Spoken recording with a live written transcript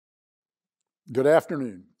Good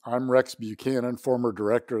afternoon. I'm Rex Buchanan, former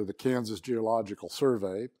director of the Kansas Geological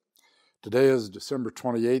Survey. Today is December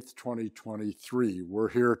 28th, 2023. We're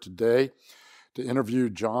here today to interview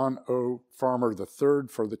John O. Farmer III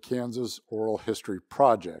for the Kansas Oral History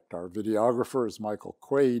Project. Our videographer is Michael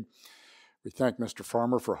Quaid. We thank Mr.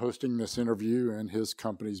 Farmer for hosting this interview in his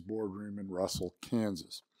company's boardroom in Russell,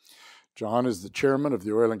 Kansas. John is the chairman of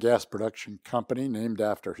the oil and gas production company named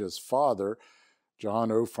after his father,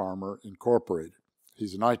 John O. Farmer, Incorporated.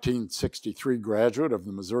 He's a 1963 graduate of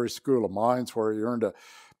the Missouri School of Mines, where he earned a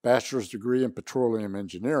bachelor's degree in Petroleum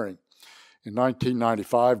Engineering. In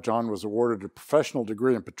 1995, John was awarded a professional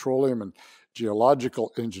degree in Petroleum and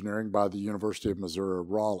Geological Engineering by the University of Missouri,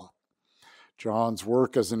 Rolla. John's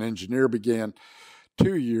work as an engineer began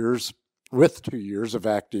 2 years of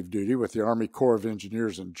active duty with the Army Corps of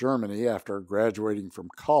Engineers in Germany after graduating from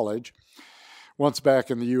college. Once back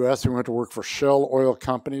in the U.S., he went to work for Shell Oil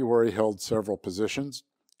Company, where he held several positions.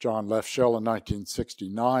 John left Shell in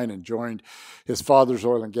 1969 and joined his father's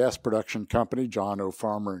oil and gas production company, John O.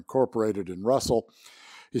 Farmer Incorporated in Russell.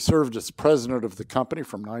 He served as president of the company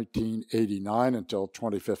from 1989 until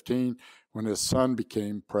 2015, when his son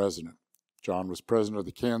became president. John was president of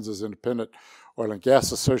the Kansas Independent Oil and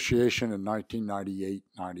Gas Association in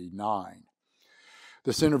 1998-99.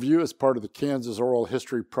 This interview is part of the Kansas Oral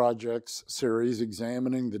History Project's series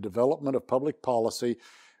examining the development of public policy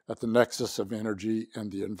at the nexus of energy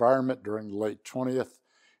and the environment during the late 20th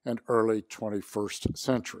and early 21st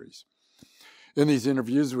centuries. In these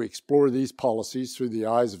interviews, we explore these policies through the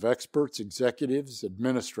eyes of experts, executives,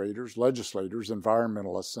 administrators, legislators,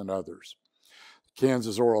 environmentalists, and others. The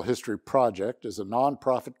Kansas Oral History Project is a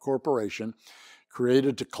nonprofit corporation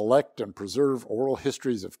created to collect and preserve oral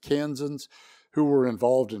histories of Kansans who were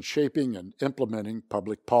involved in shaping and implementing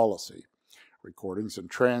public policy. Recordings and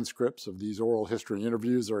transcripts of these oral history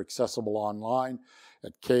interviews are accessible online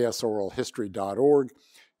at ksoralhistory.org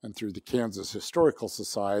and through the Kansas Historical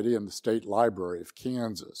Society and the State Library of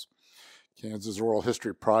Kansas. Kansas Oral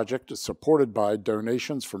History Project is supported by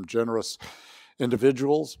donations from generous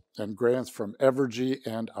individuals and grants from Evergy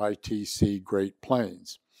and ITC Great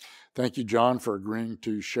Plains. Thank you, John, for agreeing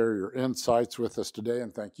to share your insights with us today,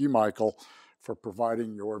 and thank you, Michael, for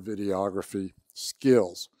providing your videography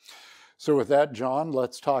skills. So with that, John,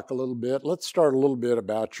 let's start a little bit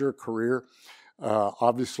about your career.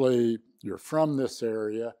 Obviously, you're from this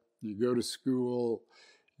area. You go to school,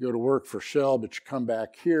 you go to work for Shell, but you come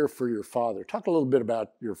back here for your father. Talk a little bit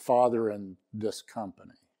about your father and this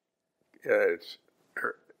company. It's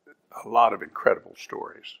a lot of incredible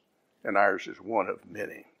stories, and ours is one of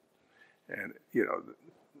many. And, you know,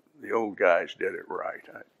 the old guys did it right,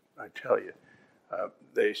 I tell you.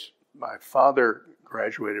 My father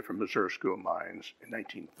graduated from Missouri School of Mines in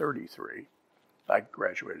 1933. I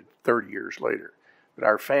graduated 30 years later. But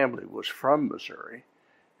our family was from Missouri,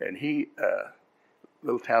 and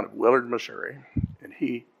little town of Willard, Missouri, and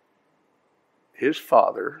his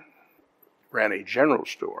father ran a general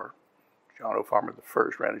store. John O. Farmer I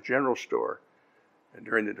ran a general store, and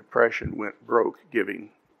during the Depression went broke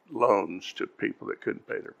giving loans to people that couldn't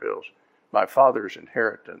pay their bills. My father's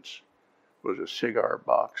inheritance was a cigar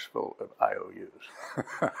box full of IOUs.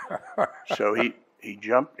 So he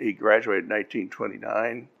graduated in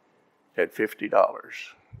 1929, had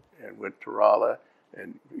 $50, and went to Rolla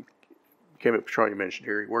and became a Petroleum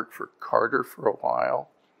Engineer. He worked for Carter for a while,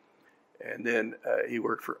 and then he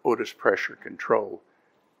worked for Otis Pressure Control,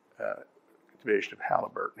 Division of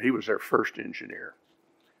Halliburton. He was their first engineer,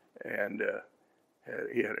 and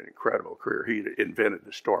he had an incredible career. He invented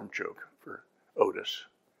the storm choke for Otis,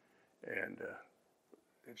 and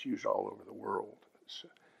it's used all over the world.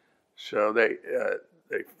 So they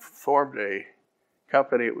formed a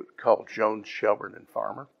company called Jones, Shelburne and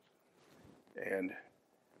Farmer, and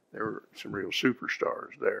there were some real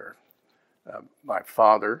superstars there. My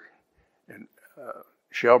father and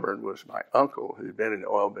Shelburne was my uncle, who had been in the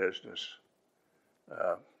oil business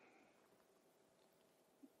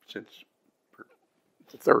since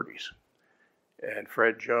the 30s. And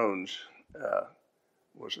Fred Jones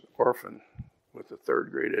was an orphan with a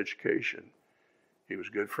third grade education. He was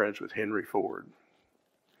good friends with Henry Ford,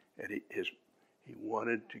 and he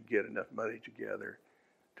wanted to get enough money together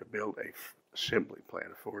to build a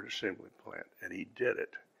Ford assembly plant, and he did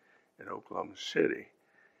it in Oklahoma City.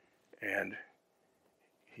 And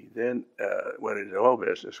he then went into the oil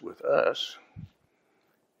business with us,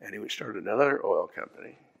 and he started another oil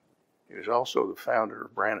company. He was also the founder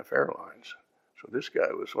of Braniff Airlines. So this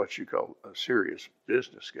guy was what you call a serious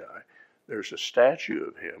business guy. There's a statue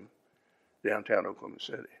of him downtown Oklahoma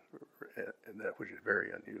City, and that which is very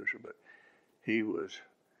unusual. But he was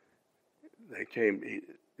they came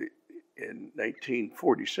in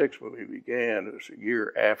 1946 when we began. It was a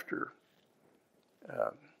year after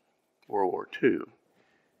World War II,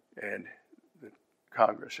 and the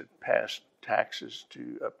Congress had passed taxes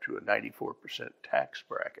to up to a 94% tax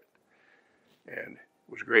bracket, and it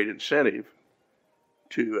was a great incentive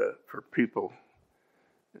to for people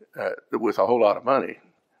with a whole lot of money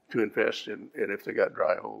to invest in if they got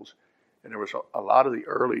dry holes. And there was a lot of the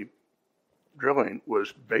early drilling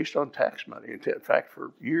was based on tax money, in fact,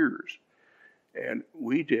 for years. And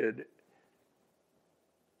we did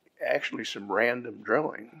actually some random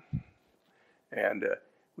drilling. And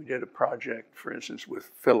we did a project, for instance,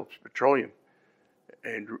 with Phillips Petroleum,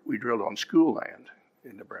 and we drilled on school land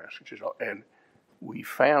in Nebraska, and we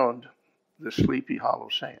found the Sleepy Hollow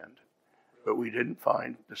sand, but we didn't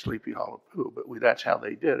find the Sleepy Hollow pool. But that's how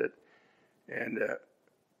they did it. And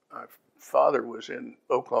my father was in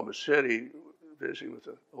Oklahoma City visiting with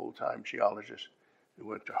an old-time geologist who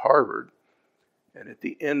went to Harvard. And at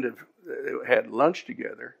the end of, they had lunch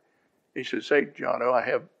together. He said, "Say, John O, I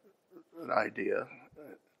have an idea."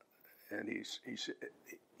 And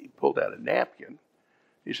he pulled out a napkin.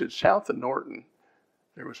 He said, "South of Norton,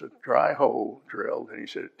 there was a dry hole drilled," and he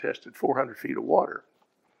said it tested 400 feet of water.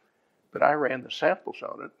 But I ran the samples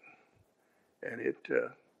on it, and it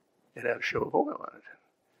had a show of oil in it.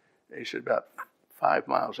 And he said about 5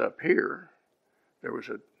 miles up here, there was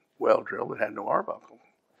a well drill that had no arbuckle.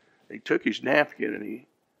 He took his napkin and he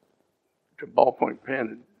took a ballpoint pen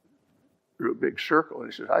and drew a big circle.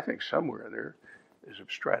 And he says, "I think somewhere in there is a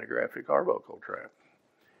stratigraphic arbuckle trap."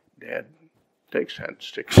 Dad takes that and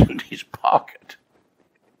sticks it in his pocket.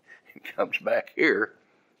 He comes back here,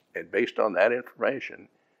 and based on that information,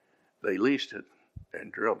 they leased it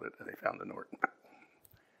and drilled it, and they found the Norton.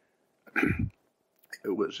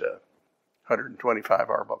 It was 125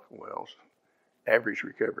 arbuckle wells, average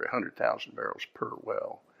recovery 100,000 barrels per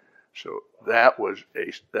well. So that was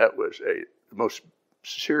the most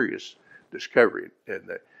serious discovery, and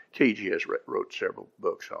the KGS wrote several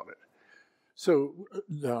books on it. So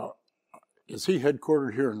now, is he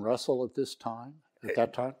headquartered here in Russell at this time? At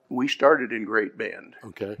that time? We started in Great Bend.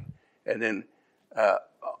 Okay. And then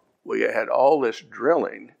we had all this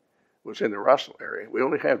drilling was in the Russell area. We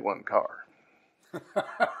only had one car.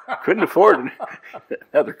 Couldn't afford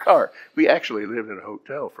another car. We actually lived in a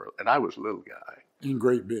hotel and I was a little guy. In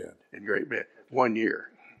Great Bend? In Great Bend. 1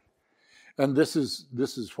 year. And this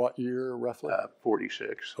is what year, roughly?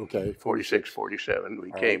 46. Okay. 46, 47.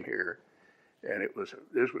 We came here, and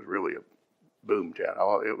this was really a boom town.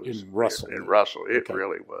 It was in Russell. In Russell, it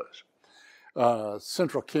really was.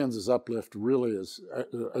 Central Kansas Uplift really is,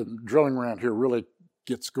 drilling around here really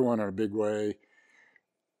gets going in a big way.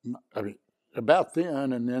 I mean, about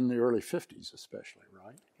then and then the early 50s especially,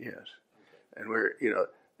 right? Yes. And we're,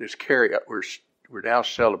 this we're now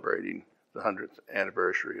celebrating the 100th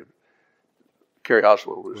anniversary of Cary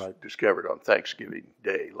Oswald was discovered on Thanksgiving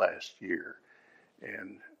Day last year,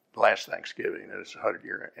 and last Thanksgiving, and it's a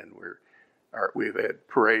 100-year, and we've had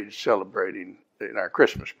parades celebrating. In our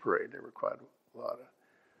Christmas parade, there were quite a lot of.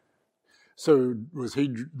 So was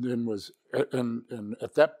he then and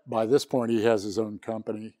at that by this point he has his own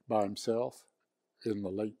company by himself in the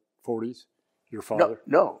late 40s. Your father?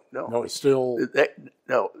 No. He's still.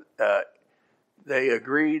 They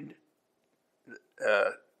agreed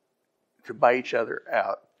to buy each other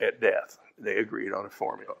out at death. They agreed on a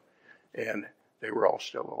formula, and they were all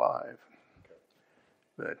still alive.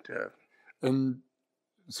 But and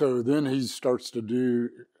so then he starts to do.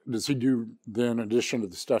 Does he do then, in addition to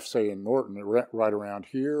the stuff, say in Norton, right around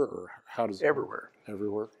here, or how does everywhere?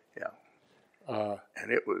 Everywhere. Yeah.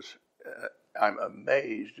 And it was. I'm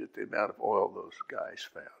amazed at the amount of oil those guys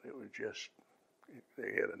found. It was just.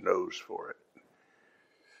 They had a nose for it.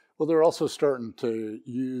 Well, they're also starting to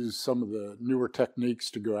use some of the newer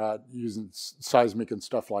techniques to go out using seismic and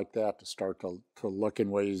stuff like that to start to look in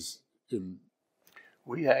ways in.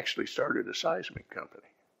 We actually started a seismic company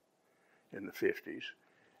in the 50s,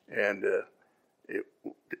 and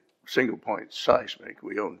single point seismic.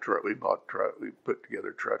 We owned truck. We bought truck. We put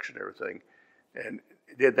together trucks and everything, and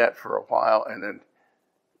did that for a while, and then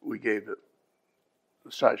we gave the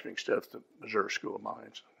seismic stuff to Missouri School of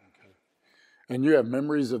Mines. And you have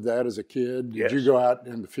memories of that as a kid? Yes. Did you go out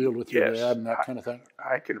in the field with your dad and that kind of thing?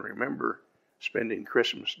 I can remember spending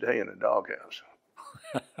Christmas Day in a doghouse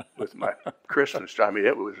with my Christmas. I mean,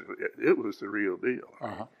 it was the real deal.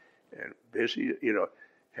 Uh-huh. And busy,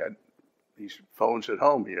 had these phones at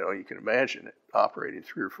home. You can imagine it operating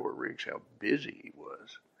 3 or 4 rigs. How busy he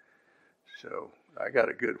was. So I got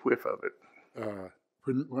a good whiff of it.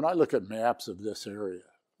 When I look at maps of this area,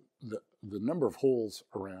 the number of holes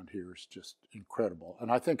around here is just incredible.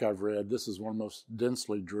 And I think I've read this is one of the most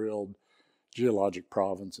densely drilled geologic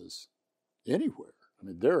provinces anywhere. I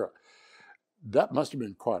mean, that must have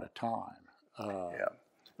been quite a time.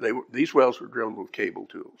 Yeah, these wells were drilled with cable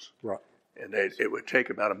tools. Right. And it would take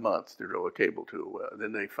about a month to drill a cable tool well.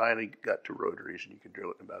 Then they finally got to rotaries, and you could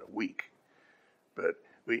drill it in about a week. But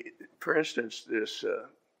for instance, this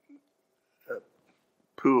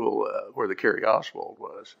pool where the Kerry Oswald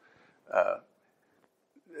was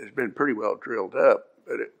has been pretty well drilled up,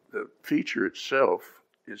 but the feature itself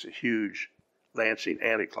is a huge Lansing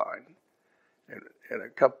anticline. And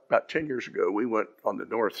about 10 years ago, we went on the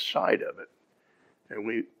north side of it, and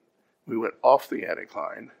we went off the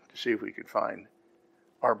anticline to see if we could find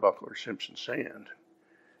Arbuckle or Simpson sand.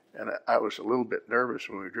 And I was a little bit nervous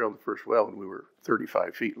when we drilled the first well, and we were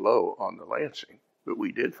 35 feet low on the Lansing. But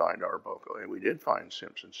we did find Arbuckle, and we did find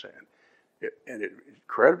Simpson sand. And it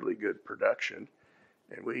incredibly good production.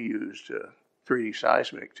 And we used 3D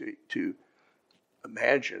seismic to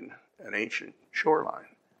imagine an ancient shoreline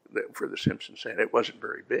for the Simpson sand. It wasn't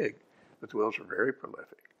very big, but the wells were very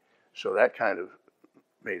prolific. So that kind of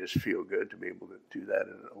made us feel good to be able to do that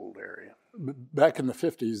in an old area. Back in the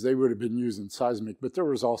 50s, they would have been using seismic, but there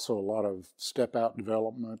was also a lot of step-out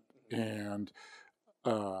development and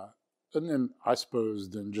then I suppose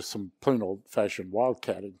then just some plain old-fashioned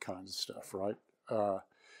wildcatting kinds of stuff, right?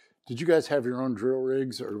 Did you guys have your own drill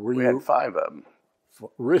rigs, or were we had 5 of them.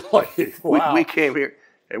 Really? Wow. We came here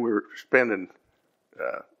and we were spending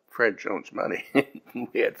Fred Jones' money.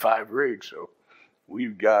 We had 5 rigs, so we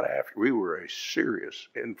got after. We were a serious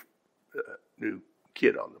new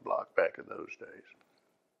kid on the block back in those days.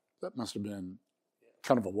 That must have been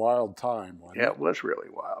kind of a wild time, wasn't it? Yeah, it was really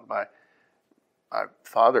wild. My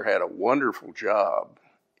father had a wonderful job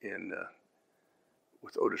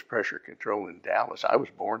with Otis Pressure Control in Dallas. I was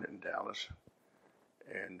born in Dallas,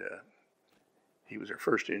 and he was our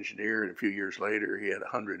first engineer. And a few years later, he had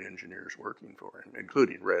 100 engineers working for him,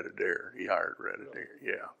 including Red Adair. He hired Red Adair,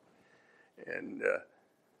 yeah. And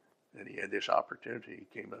then he had this opportunity.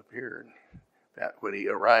 He came up here, and when he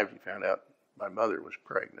arrived, he found out my mother was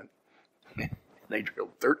pregnant. They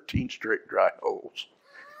drilled 13 straight dry holes.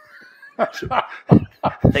 So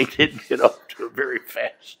they didn't get off to a very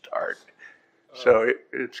fast start. So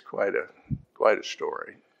it's quite a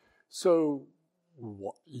story. So,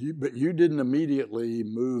 but you didn't immediately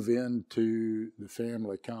move into the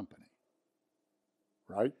family company,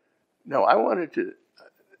 right? No, I wanted to.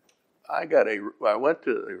 I went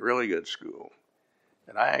to a really good school,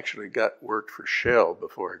 and I actually worked for Shell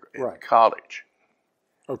before in college.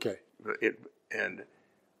 Okay. And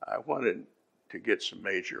I wanted to get some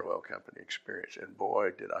major oil company experience, and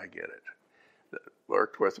boy, did I get it.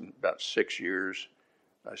 Worked with them about 6 years.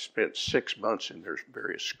 I spent 6 months in their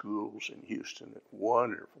various schools in Houston.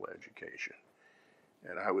 Wonderful education.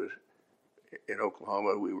 And I was in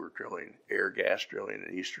Oklahoma. We were drilling gas drilling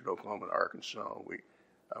in eastern Oklahoma and Arkansas.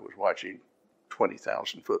 I was watching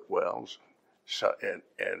 20,000-foot wells, and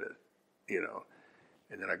then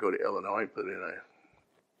I go to Illinois and put in a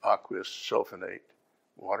aqueous sulfonate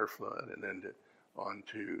water flood, and then on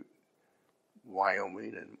to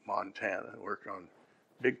Wyoming and Montana, and worked on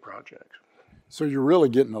big projects. So you're really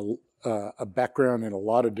getting a background in a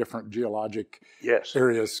lot of different geologic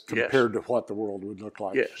areas compared to what the world would look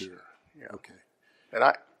like here. Yeah. Okay. And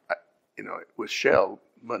I, with Shell,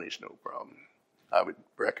 money's no problem. I would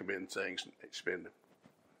recommend things, and they'd spend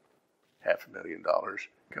 $500,000,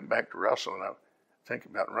 come back to Russell, and I think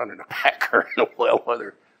about running a packer in a well,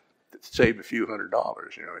 whether save a few $100.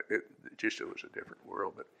 It was a different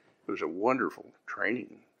world, but it was a wonderful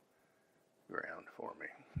training ground for me.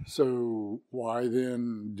 So why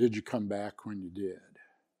then did you come back when you did?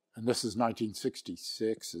 And this is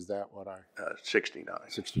 1966, is that what 69.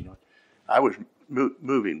 69. I was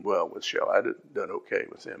moving well with Shell. I'd done okay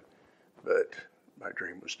with them, but my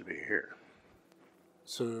dream was to be here.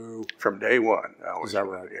 So from day one, I was. Is that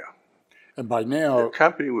right? Yeah. And by now, the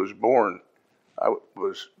company was born.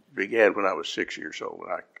 Began when I was 6 years old,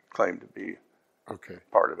 and I claimed to be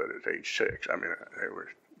part of it at age 6. I mean, there was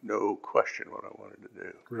no question what I wanted to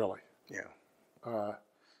do. Really? Yeah.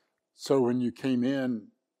 So when you came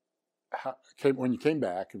in, when you came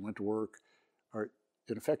back and went to work,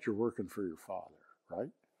 in effect, you're working for your father,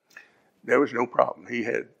 right? There was no problem.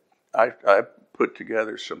 I put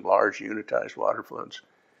together some large unitized water floods,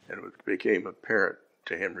 and it became apparent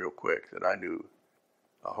to him real quick that I knew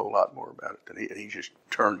a whole lot more about it than he just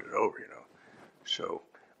turned it over, So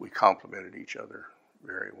we complemented each other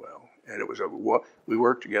very well. And it was we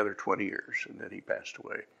worked together 20 years, and then he passed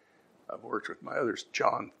away. I've worked with my other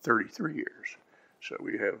John 33 years. So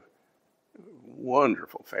we have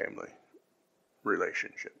Wonderful family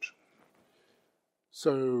relationships.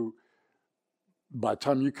 So by the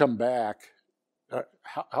time you come back,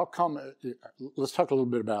 how come, let's talk a little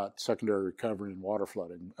bit about secondary recovery and water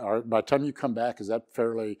flooding. By the time you come back,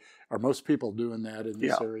 are most people doing that in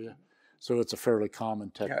this area? So it's a fairly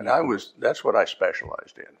common technique. Yeah, and that's what I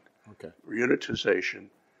specialized in. Okay. Unitization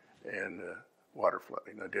and water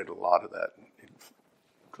flooding. I did a lot of that,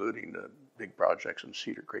 including big projects in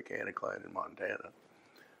Cedar Creek Anticline in Montana.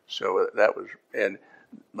 So that was, and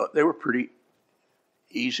they were pretty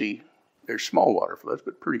easy. They're small water floods,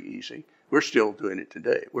 but pretty easy. We're still doing it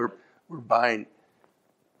today. We're buying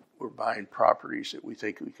properties that we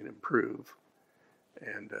think we can improve,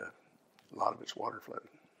 and a lot of it's water flooding.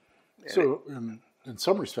 So in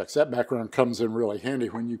some respects, that background comes in really handy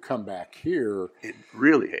when you come back here. It's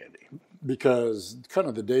really handy. Because kind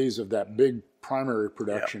of the days of that big primary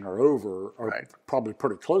production are over, or probably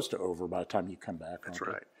pretty close to over by the time you come back. That's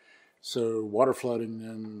right. So water flooding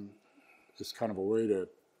then is kind of a way to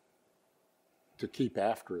keep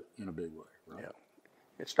after it in a big way, right? Yeah,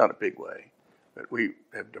 it's not a big way, but we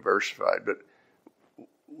have diversified. But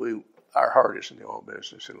our heart is in the oil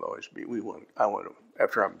business. It'll always be. I want to,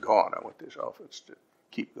 after I'm gone, I want this office to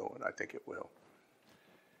keep going. I think it will.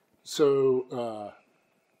 So.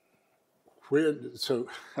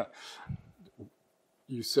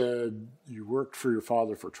 You said you worked for your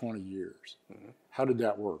father for 20 years. Mm-hmm. How did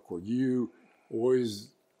that work? Was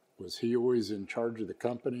he always in charge of the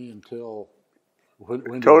company until when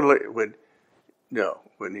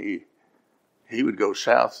he would go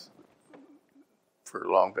south for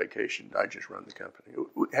a long vacation, I just run the company.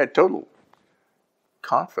 We had total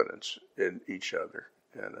confidence in each other,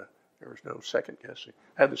 and there was no second guessing.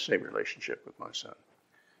 I had the same relationship with my son.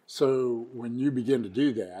 So when you begin to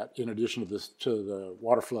do that, in addition to the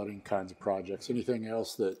water flooding kinds of projects, anything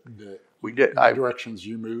else that we did? Directions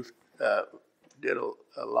you moved? Did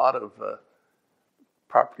a lot of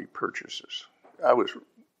property purchases. I was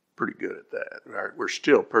pretty good at that. We're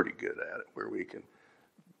still pretty good at it, where we can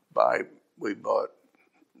buy. We bought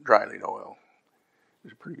drilling oil. It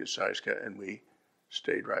was a pretty good size cut, and we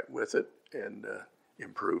stayed right with it and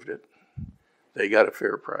improved it. They got a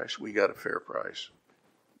fair price. We got a fair price.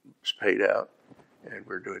 It's paid out, and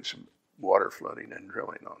we're doing some water flooding and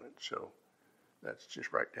drilling on it. So that's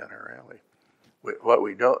just right down our alley. What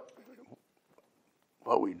we don't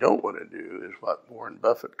want to do is what Warren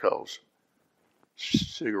Buffett calls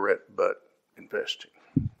cigarette butt investing.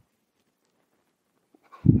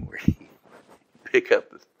 Where you pick up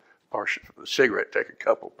the portion of the cigarette, take a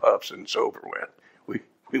couple puffs, and it's over with.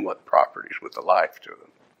 We want properties with a life to them.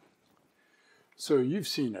 So you've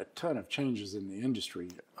seen a ton of changes in the industry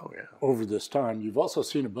over this time. You've also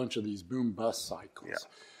seen a bunch of these boom-bust cycles. Yeah.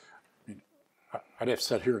 I mean, I'd have to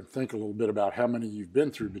sit here and think a little bit about how many you've been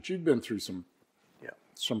through, but you've been through some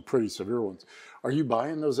pretty severe ones. Are you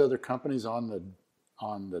buying those other companies on the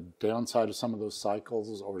downside of some of those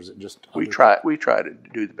cycles, or is it just we try to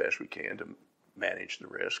do the best we can to manage the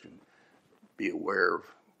risk and be aware of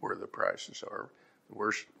where the prices are.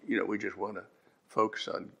 We just want to focus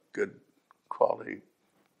on good quality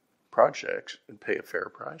projects and pay a fair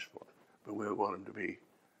price for them. But we want them to be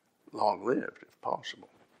long-lived if possible.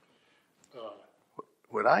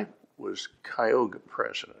 When I was Cuyahoga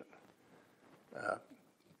president,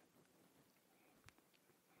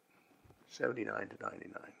 79 to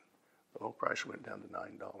 99, the oil price went down to $9.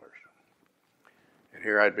 And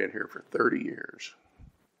here I'd been here for 30 years,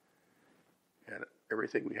 and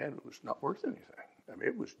everything we had was not worth anything. I mean,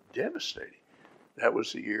 it was devastating. That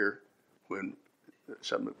was the year when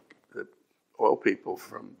some of the oil people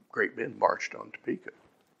from Great Bend marched on Topeka.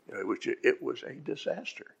 It was a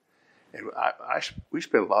disaster. And we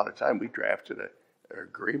spent a lot of time. We drafted an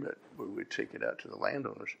agreement where we'd take it out to the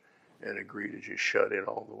landowners and agree to just shut in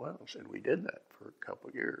all the wells. And we did that for a couple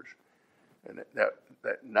of years. And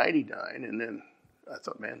that 99, and then I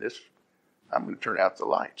thought, man, I'm going to turn out the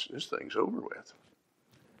lights. This thing's over with.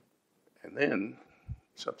 And then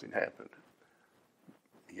something happened.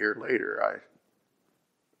 A year later, I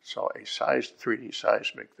saw a 3D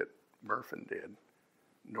seismic that Murphin did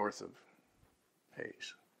north of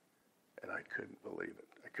Hayes, and I couldn't believe it.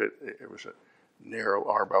 It was a narrow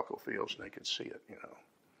Arbuckle fields, and they could see it,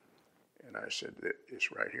 And I said,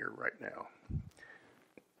 it's right here, right now.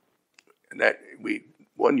 And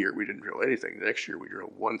one year we didn't drill anything. The next year we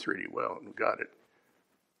drilled one 3D well, and we got it.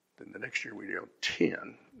 Then the next year we drilled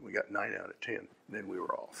 10. We got 9 out of 10. And then we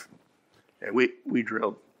were off. And we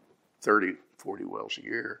drilled 30, 40 wells a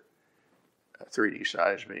year, 3D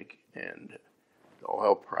seismic, and the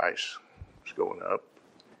oil price was going up.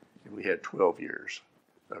 And we had 12 years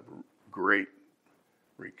of great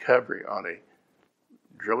recovery on a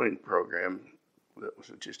drilling program that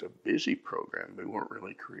was just a busy program. We weren't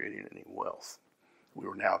really creating any wealth. We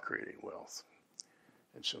were now creating wealth.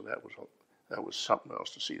 And so that was something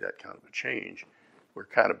else to see that kind of a change. We're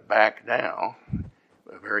kind of back now,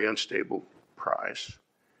 a very unstable price,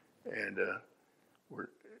 and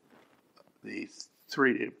the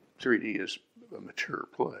 3D is a mature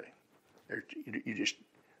play. You just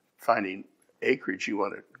finding acreage you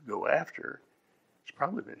want to go after. It's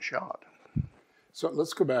probably been shot. So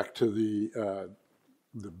let's go back to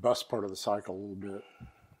the bust part of the cycle a little bit,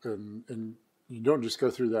 and you don't just go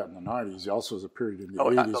through that in the 90s. You also has a period in the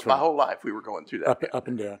 80s. My whole life we were going through that. Up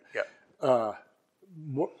and down. Yeah.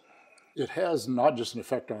 It has not just an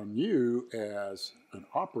effect on you as an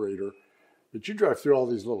operator, but you drive through all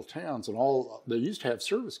these little towns, and they used to have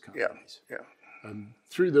service companies. Yeah. And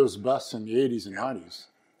through those busts in the 80s and 90s,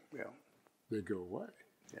 they go away.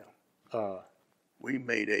 Yeah. We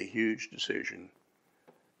made a huge decision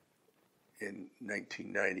in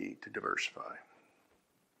 1990 to diversify.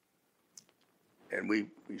 And we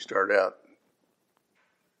started out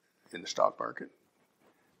in the stock market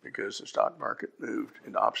because the stock market moved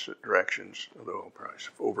in opposite directions of the oil price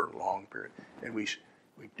over a long period. And we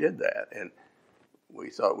did that. And we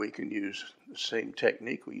thought we could use the same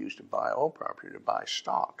technique we used to buy oil property to buy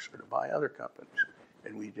stocks or to buy other companies.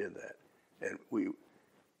 And we did that. And we've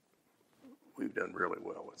done really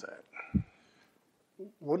well with that.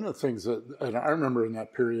 One of the things and I remember in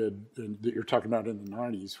that period that you're talking about in the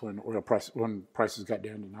 90s when prices got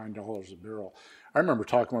down to $9 a barrel, I remember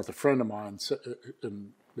talking with a friend of mine,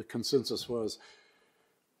 and the consensus was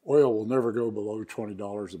oil will never go below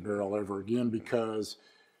 $20 a barrel ever again because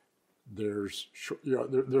there's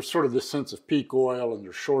sort of this sense of peak oil and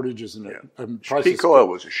there's shortages and prices. Peak oil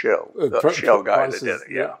was a shell, shell guy that did it.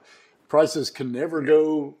 Yeah. Prices can never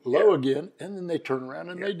go low again, and then they turn around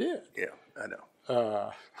and they did. Yeah, I know.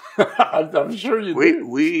 I'm sure you did.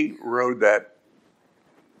 We rode that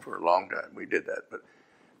for a long time. We did that, but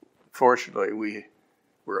fortunately, we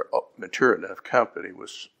were a mature enough company.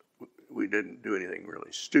 We didn't do anything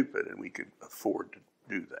really stupid, and we could afford to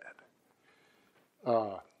do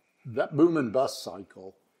that. That boom and bust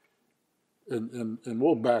cycle, and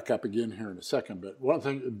we'll back up again here in a second. But one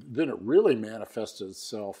thing, then it really manifested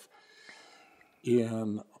itself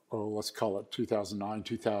in, let's call it 2009,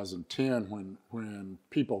 2010, when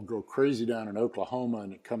people go crazy down in Oklahoma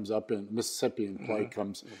and it comes up in Mississippi and play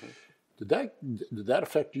comes. Mm-hmm. Did that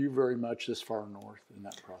affect you very much this far north in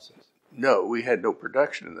that process? No, we had no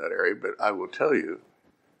production in that area, but I will tell you,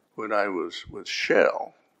 when I was with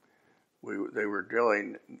Shell, they were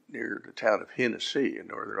drilling near the town of Hennessy in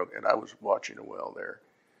northern Oklahoma, and I was watching a well there,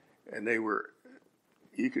 and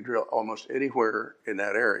you could drill almost anywhere in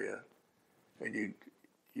that area, and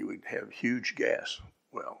you would have huge gas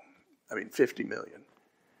well, 50 million,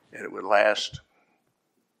 and it would last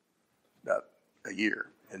about a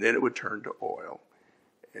year, and then it would turn to oil.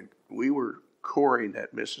 And we were coring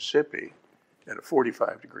that Mississippi at a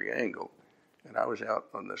 45-degree angle, and I was out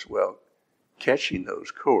on this well catching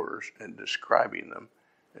those cores and describing them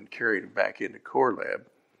and carrying them back into core lab.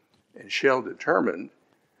 And Shell determined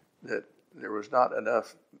that there was not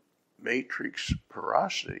enough matrix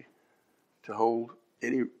porosity to hold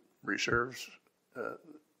any reserves,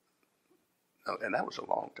 and that was a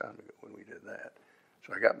long time ago when we did that.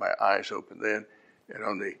 So I got my eyes open then, and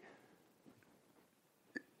on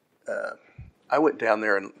I went down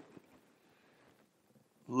there and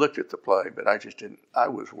looked at the play, but I just didn't. I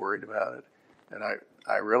was worried about it, and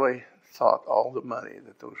I really thought all the money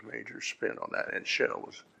that those majors spent on that, and Shell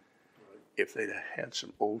was, if they'd had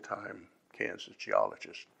some old-time Kansas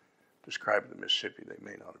geologists describing the Mississippi, they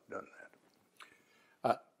may not have done that.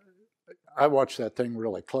 I watched that thing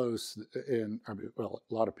really close, and a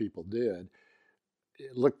lot of people did.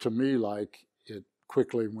 It looked to me like it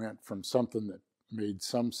quickly went from something that made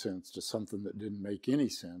some sense to something that didn't make any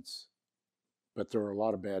sense. But there were a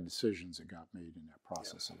lot of bad decisions that got made in that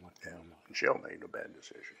process. Yeah. And Shell made a bad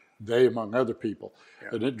decision. They, among other people. Yeah.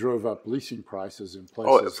 And it drove up leasing prices in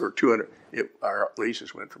places. Oh, for 200, our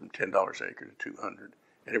leases went from $10 an acre to 200,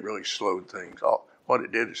 and it really slowed things. What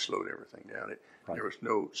it did is slowed everything down. There was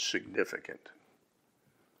no significant.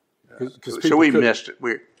 So we missed it.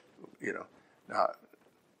 Now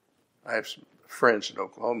I have some friends in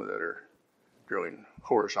Oklahoma that are drilling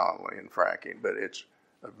horizontally and fracking, but it's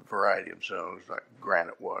a variety of zones like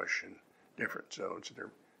granite wash and different zones. And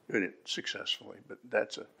they're doing it successfully, but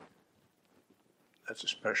that's a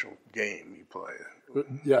special game you play.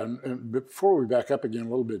 Yeah, and before we back up again a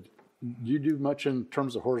little bit, do you do much in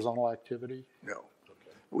terms of horizontal activity? No.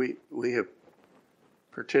 Okay. We have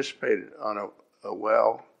participated on a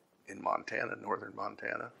well in Montana, northern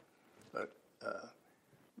Montana, but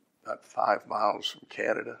about 5 miles from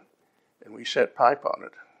Canada, and we set pipe on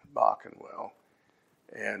it, Bakken well,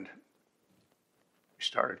 and we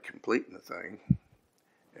started completing the thing,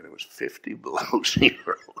 and it was 50 below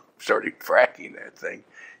zero. Started fracking that thing,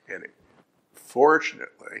 and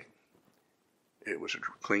fortunately, it was a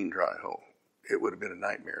clean, dry hole. It would have been a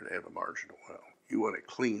nightmare to have a marginal well. You want a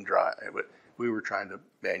clean, dry, but we were trying to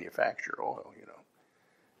manufacture oil,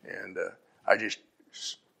 and I just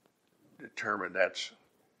determined that's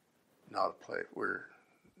not a place. We're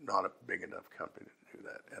not a big enough company to do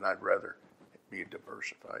that, and I'd rather be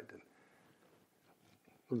diversified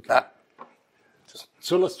than okay. that.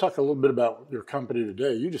 So let's talk a little bit about your company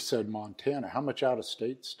today. You just said Montana. How much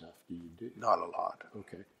out-of-state stuff do you do? Not a lot.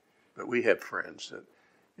 Okay. But we have friends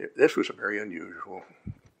that this was a very unusual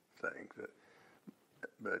thing.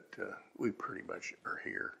 But we pretty much are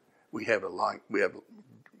here. We have a long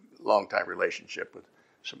time relationship with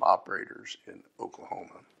some operators in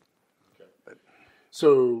Oklahoma. Okay.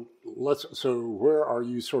 So where are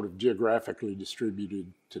you sort of geographically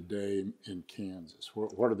distributed today in Kansas?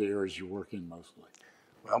 What are the areas you work in mostly?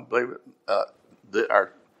 Well, believe it,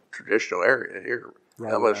 our traditional area here,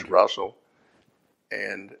 Right that was here. Russell,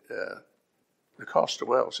 and the Costa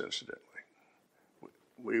wells, incidentally.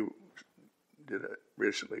 We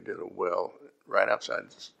recently did a well right outside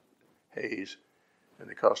Hayes, and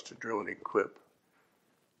the cost to drill and equip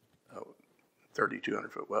a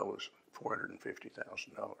 3,200-foot well was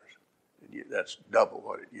 $450,000. That's double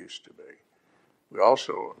what it used to be. We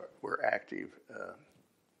also were active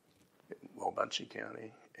in Muncie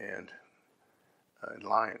County and in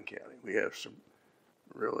Lyon County. We have some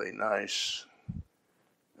really nice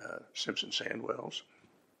Simpson sand wells,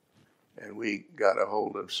 and we got a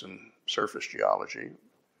hold of some surface geology,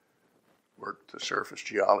 worked the surface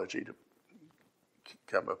geology to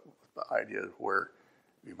come up with the idea of where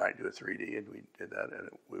we might do a 3D, and we did that, and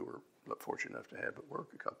we were fortunate enough to have it work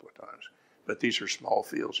a couple of times. But these are small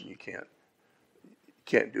fields, and you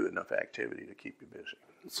can't do enough activity to keep you busy.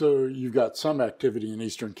 So you've got some activity in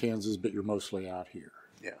eastern Kansas, but you're mostly out here.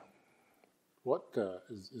 Yeah. What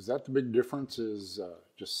is that the big difference? Is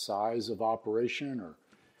just size of operation, or?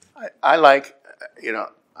 I like,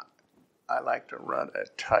 I like to run a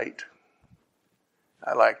tight.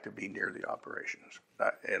 I like to be near the operations,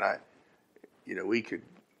 we could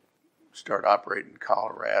start operating in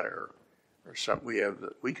Colorado or something.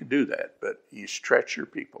 We could do that, but you stretch your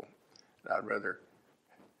people. And I'd rather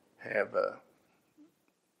have a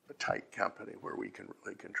tight company where we can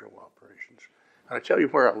really control operations. And I tell you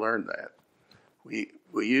where I learned that. We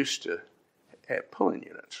used to have pulling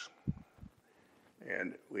units,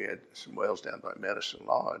 and we had some wells down by Medicine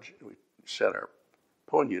Lodge, and we set our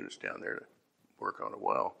pulling units down there to work on a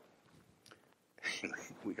well.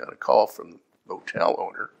 We got a call from the motel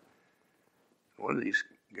owner. One of these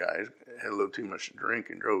guys had a little too much to drink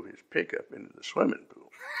and drove his pickup into the swimming pool.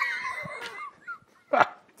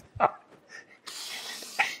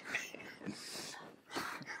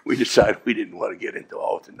 We decided we didn't want to get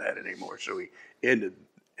involved in that anymore, so we ended.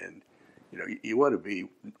 And you want to be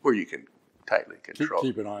where you can tightly control.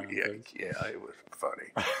 Keep an eye on things. Yeah, it was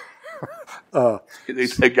funny.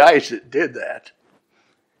 The guys that did that,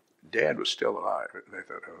 Dad was still alive, and they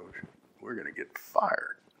thought, "Oh, we're going to get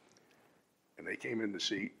fired." And they came in to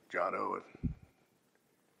see John Owen.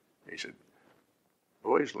 He said,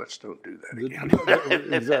 "Boys, let's don't do that again."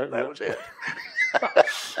 Exactly. That was it.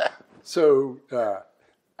 So,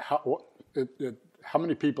 how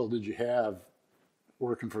many people did you have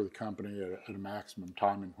working for the company at a maximum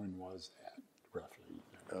time, and when was that, roughly?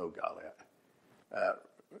 Oh, golly.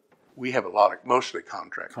 We have mostly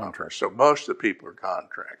contract. So most of the people are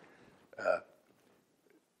contract.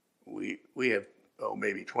 We have,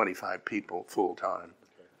 maybe 25 people full-time,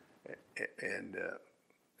 okay. And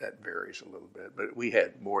that varies a little bit. But we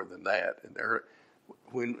had more than that. And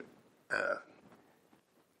when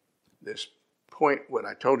this point, when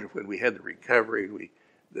I told you when we had the recovery,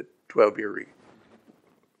 the 12-year,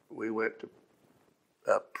 we went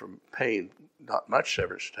up from paying not much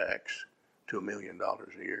severance tax to $1 million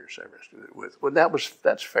a year severance.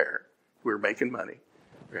 That's fair. We were making money,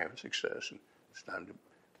 we were having success, and it's time to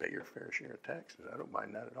pay your fair share of taxes. I don't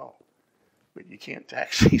mind that at all. But you can't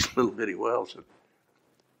tax these little bitty wells.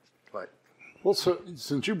 Well, so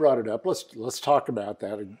since you brought it up, let's talk about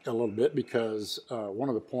that a little bit, because one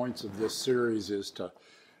of the points of this series is to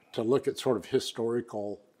look at sort of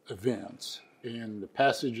historical events, and the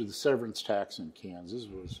passage of the severance tax in Kansas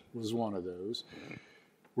was one of those. Mm-hmm.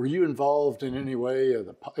 Were you involved in any way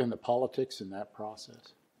in the politics in that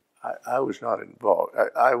process? I was not involved.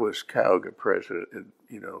 I was Cuyahoga president,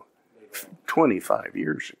 25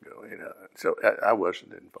 years ago, so I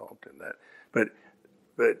wasn't involved in that. But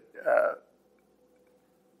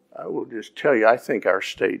I will just tell you, I think our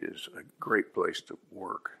state is a great place to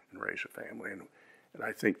work and raise a family, and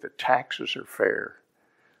I think the taxes are fair.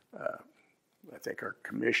 I think our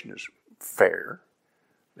commission is fair.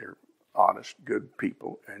 They're honest, good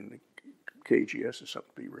people, and the KGS is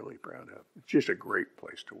something to be really proud of. It's just a great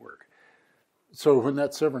place to work. So when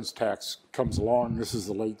that severance tax comes along, this is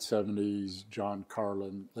the late 70s, John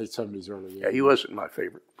Carlin, late 70s, early 80s. Yeah, he wasn't my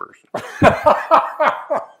favorite person.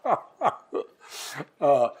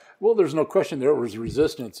 Well, there's no question there was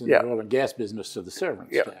resistance in the oil and gas business to the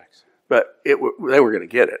severance tax. But they were going to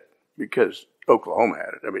get it because Oklahoma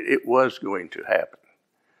had it. I mean, it was going to happen.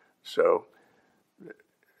 So,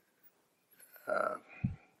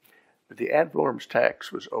 but the ad valorem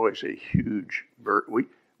tax was always a huge burden.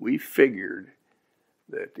 We figured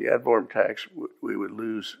that the ad valorem tax, we would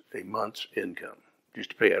lose a month's income just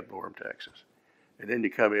to pay ad valorem taxes. And then to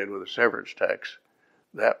come in with a severance tax,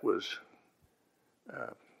 that was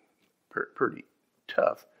pretty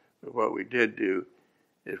tough. But what we did do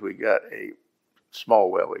is we got a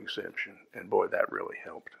small well exemption, and boy, that really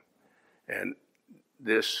helped. And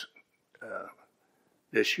this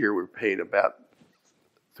year we're paying about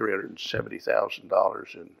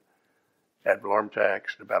 $370,000 in ad valorem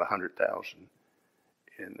tax and about $100,000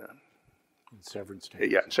 in severance tax.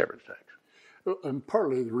 Yeah, in severance tax. And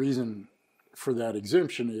partly the reason for that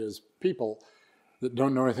exemption is people that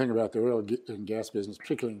don't know anything about the oil and gas business,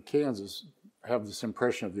 particularly in Kansas, have this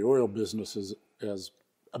impression of the oil business as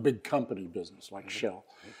a big company business like Shell.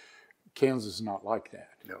 Kansas is not like that.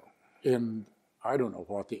 No. And I don't know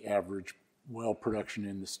what the average well production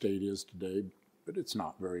in the state is today, but it's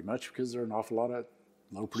not very much because there are an awful lot of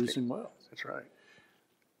low-producing wells. That's right.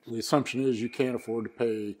 The assumption is you can't afford to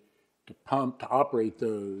pay to pump, to operate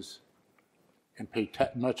those, and pay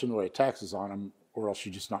much in the way of taxes on them, or else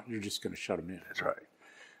you're just going to shut them in. That's right.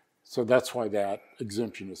 So that's why that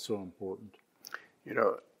exemption is so important.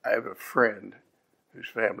 I have a friend whose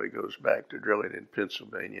family goes back to drilling in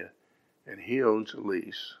Pennsylvania, and he owns a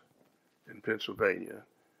lease in Pennsylvania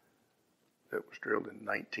that was drilled in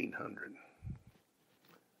 1900.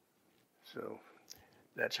 So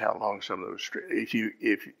that's how long some of those. If you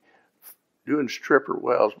doing stripper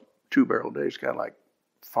wells, 2-barrel days, kind of like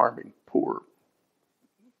farming poor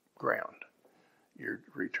ground. Your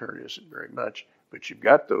return isn't very much, but you've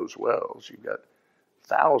got those wells. You've got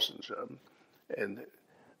thousands of them, and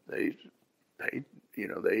they pay.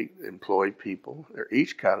 They employ people. They're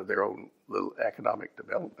each kind of their own little economic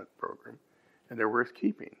development program, and they're worth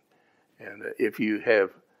keeping. And if you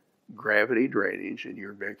have gravity drainage and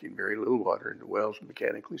you're making very little water and the well's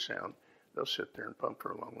mechanically sound, they'll sit there and pump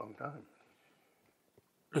for a long, long time.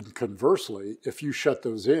 And conversely, if you shut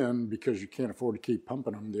those in because you can't afford to keep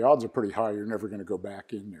pumping them, the odds are pretty high you're never going to go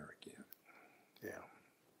back in there again. Yeah.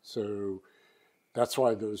 So that's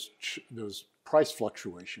why those price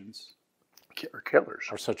fluctuations are killers.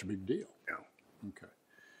 Are such a big deal. Yeah.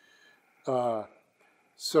 Okay.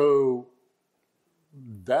 So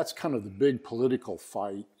that's kind of the big political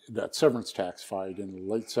fight, that severance tax fight in the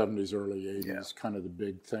late 70s, early 80s, kind of the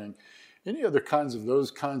big thing. Any other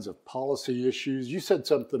those kinds of policy issues? You said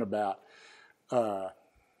something about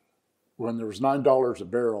when there was $9 a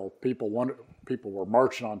barrel, people were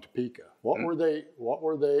marching on Topeka. What were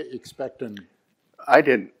they expecting?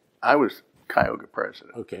 I was Cuyahoga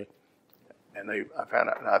president. Okay. And I found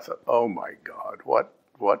out, and I thought, oh my God,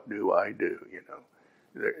 what do I do?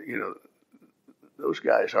 Those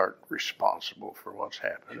guys aren't responsible for what's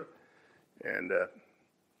happened. Sure. And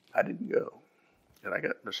I didn't go. And I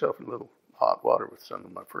got myself in a little hot water with some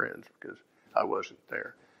of my friends because I wasn't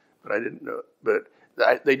there. But I didn't know. But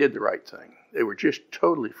they did the right thing. They were just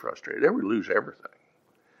totally frustrated. They would lose everything.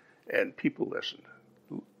 And people listened,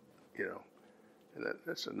 And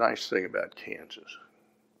that's a nice thing about Kansas.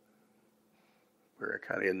 We're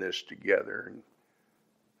kind of in this together, and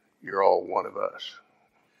you're all one of us.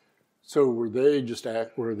 So were they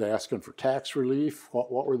asking for tax relief?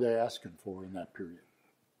 What were they asking for in that period?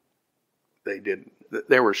 They didn't.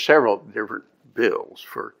 There were several different bills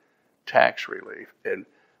for tax relief, and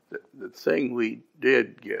the thing we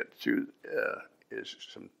did get through is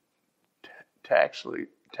some tax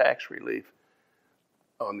relief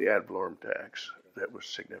on the ad valorem tax that was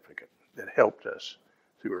significant. That helped us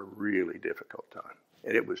through a really difficult time,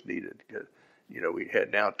 and it was needed because we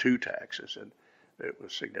had now 2 taxes, and it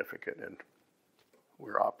was significant, and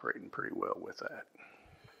we're operating pretty well with that.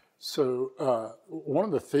 So one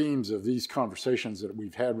of the themes of these conversations that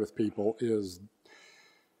we've had with people is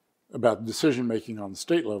about decision making on the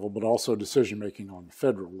state level, but also decision making on the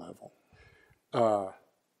federal level.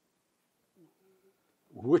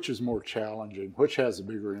 Which is more challenging? Which has a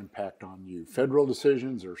bigger impact on you, federal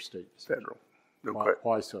decisions or state decisions? Federal. No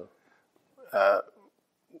Why so?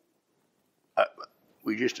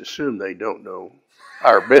 We just assume they don't know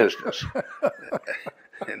our business.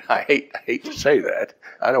 And I hate to say that.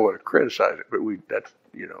 I don't want to criticize it, but that's,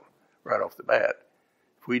 right off the bat.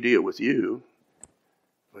 If we deal with you,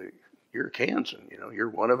 you're a Kansan, you're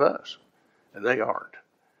one of us, and they aren't.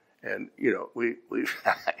 And, we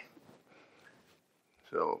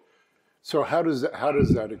So how does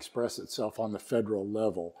that express itself on the federal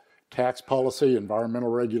level? Tax policy, environmental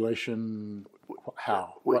regulation,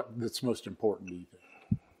 how? That's most important, do you think?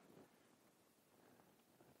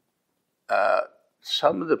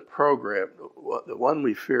 Some of the program, the one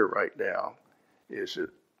we fear right now is a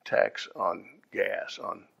tax on gas,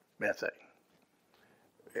 on methane.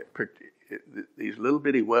 These little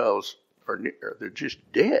bitty wells they're just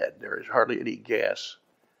dead. There is hardly any gas,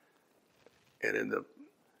 and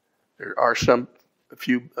there are a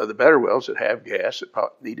few of the better wells that have gas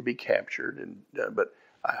that need to be captured. But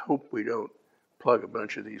I hope we don't plug a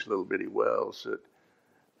bunch of these little bitty wells that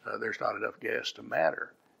there's not enough gas to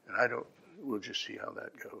matter. And we'll just see how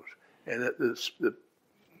that goes. And the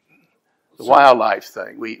wildlife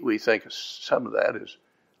thing, we think some of that is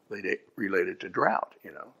related to drought,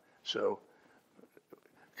 So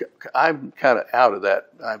I'm kind of out of that.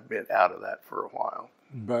 I've been out of that for a while.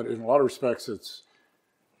 But in a lot of respects, it's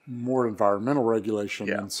more environmental regulation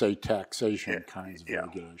than, say, taxation kinds of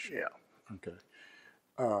regulation. Yeah.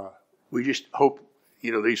 Okay. We just hope,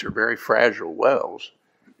 these are very fragile wells,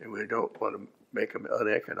 and we don't want to make them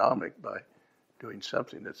uneconomic by doing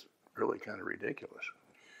something that's really kind of ridiculous.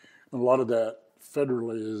 And a lot of that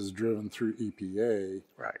federally is driven through EPA,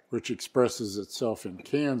 right, which expresses itself in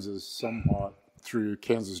Kansas somewhat through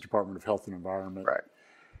Kansas Department of Health and Environment, right,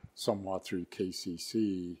 somewhat through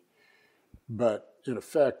KCC. But in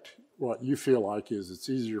effect, what you feel like is it's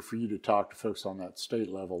easier for you to talk to folks on that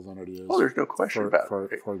state level than it is. Well, there's no question about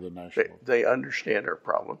it. For the national. They understand our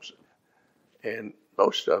problems, and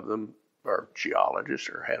most of them are geologists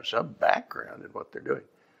or have some background in what they're doing,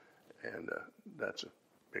 and that's a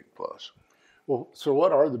big plus. Well, so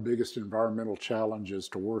what are the biggest environmental challenges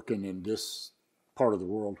to working in this part of the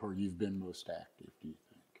world where you've been most active, do you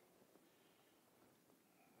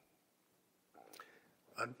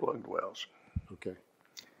think? Unplugged wells. Okay.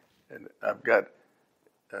 And I've got,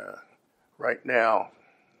 right now,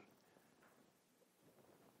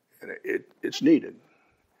 and it's needed.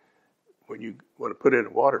 When you want to put in a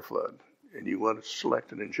water flood and you want to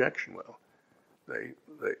select an injection well,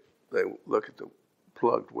 they look at the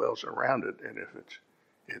plugged wells around it, and if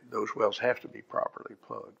those wells have to be properly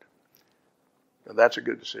plugged. Now that's a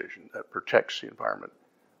good decision. That protects the environment.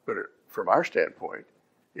 But from our standpoint,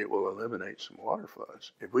 it will eliminate some water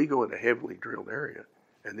floods. If we go in a heavily drilled area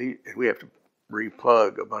and we have to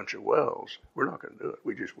replug a bunch of wells, we're not going to do it.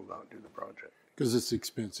 We just will not do the project. Because it's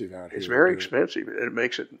expensive out here. It's very expensive, and it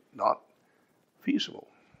makes it not feasible.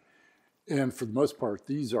 And for the most part,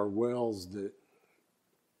 these are wells that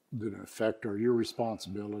in effect are your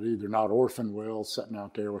responsibility. They're not orphan wells sitting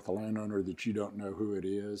out there with a landowner that you don't know who it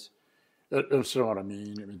is. That's what I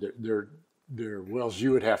mean. I mean, they're wells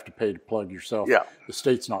you would have to pay to plug yourself. Yeah. The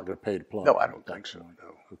state's not going to pay to plug. No, I don't think so.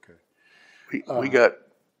 No. Okay. We got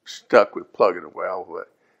stuck with plugging a well that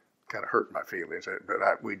kind of hurt my feelings,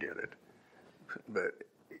 but we did it. But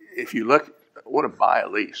if you want to buy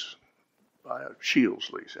a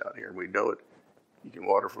Shields lease out here, and we know it, you can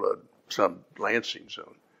water flood some Lansing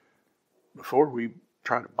zone. Before we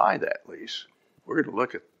try to buy that lease, we're going to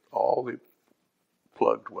look at all the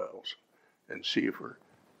plugged wells and see if we're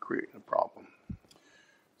creating a problem.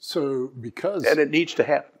 So because... And it needs to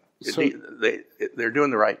happen. They're doing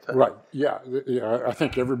the right thing. Right, yeah. I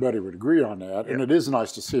think everybody would agree on that. Yeah. And it is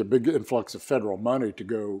nice to see a big influx of federal money to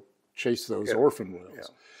go chase those orphan wells. Yeah.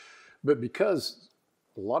 But because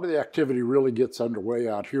a lot of the activity really gets underway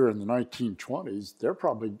out here in the 1920s, there are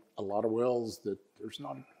probably a lot of wells that there's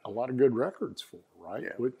not a lot of good records for, right?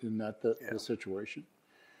 Yeah. In the situation.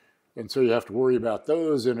 And so you have to worry about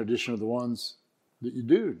those in addition to the ones that you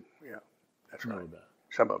do. Yeah, that's right. About.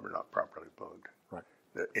 Some of them are not properly plugged. Right.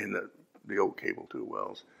 In the old cable tube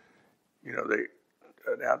wells, an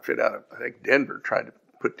outfit out of, I think, Denver tried to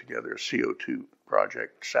put together a CO2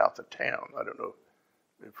 project south of town. I don't know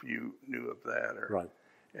if you knew of that. Right.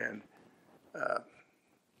 And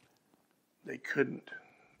they couldn't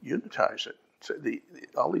unitize it. So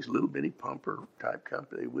all these little bitty pumper type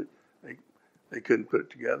company, they couldn't put it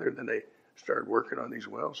together. Then they started working on these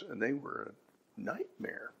wells, and they were a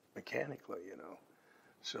nightmare. mechanically,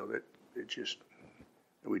 So that it just,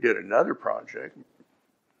 we did another project.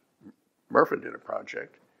 Murphy did a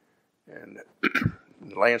project, and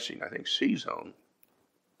in Lansing, I think, C-Zone,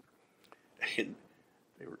 and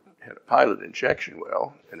they had a pilot injection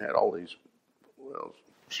well and had all these wells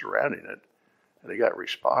surrounding it, and they got a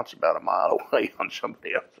response about a mile away on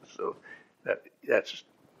somebody else's. So that's.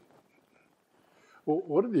 Well,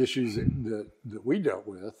 one of the issues that we dealt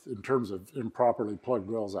with in terms of improperly plugged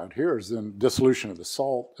wells out here is then dissolution of the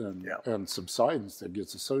salt and subsidence that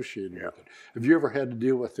gets associated with it. Have you ever had to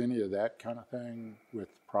deal with any of that kind of thing with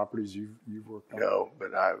properties you've worked on? No,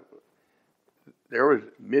 but there was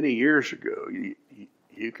many years ago,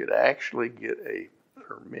 you could actually get a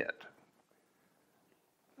permit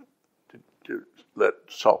to let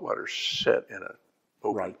saltwater set in an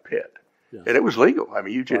open pit. Yes. And it was legal. I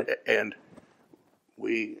mean, and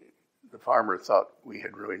the farmer thought we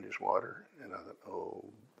had ruined his water, and I thought, oh,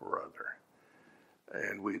 brother.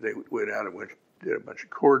 And they went out and did a bunch of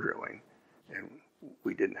core drilling, and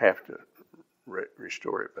we didn't have to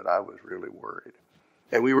restore it, but I was really worried.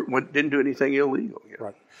 And we didn't do anything illegal.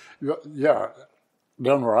 Right. Yeah.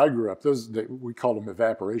 Down where I grew up, we called them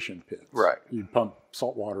evaporation pits. Right. You'd pump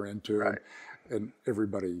salt water into it, and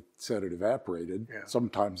everybody said it evaporated. Yeah.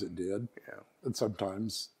 Sometimes it did, and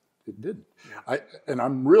sometimes it didn't. Yeah.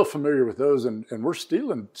 I'm real familiar with those, and we're still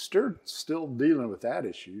dealing with that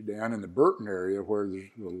issue down in the Burton area where there's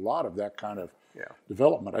a lot of that kind of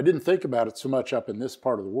development. I didn't think about it so much up in this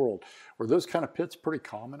part of the world. Were those kind of pits pretty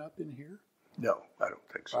common up in here? No, I don't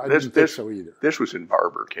think so. I didn't think so either. This was in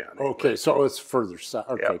Barber County. Okay, so it's further south.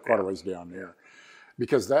 Okay, quite a ways down there.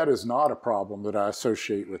 Because that is not a problem that I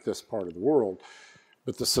associate with this part of the world.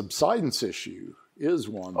 But the subsidence issue is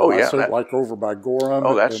one. Like over by Gorham.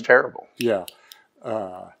 Oh, that's terrible. Yeah.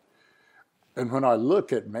 And when I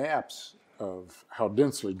look at maps of how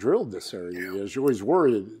densely drilled this area is, you always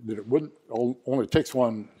worry that it only takes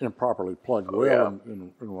one improperly plugged well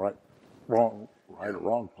in right or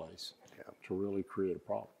wrong place to really create a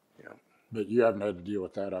problem. Yeah. But you haven't had to deal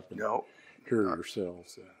with that up in here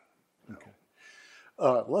yourselves. No. Okay.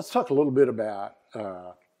 Let's talk a little bit about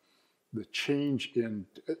the change in.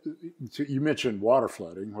 You mentioned water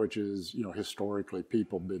flooding, which is historically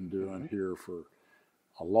people have been doing here for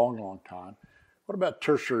a long, long time. What about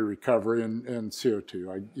tertiary recovery and CO2?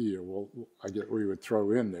 I get where you would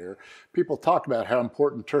throw in there. People talk about how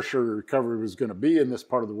important tertiary recovery was going to be in this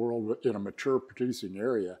part of the world in a mature producing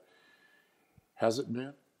area. Has it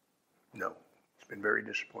been? No, it's been very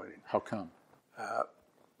disappointing. How come?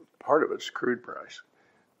 Part of it's crude price,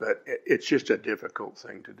 but it's just a difficult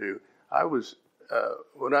thing to do.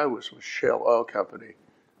 When I was with Shell Oil Company,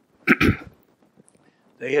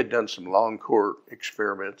 they had done some long core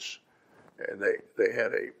experiments, and they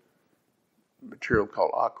had a material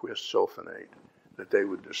called aqueous sulfonate that they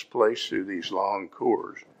would displace through these long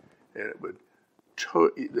cores, and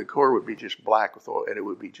the core would be just black with oil, and it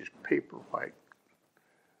would be just paper white.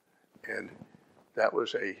 And that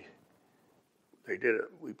was I did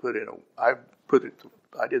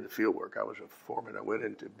the field work. I was a foreman. I went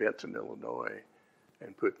into Benton, Illinois,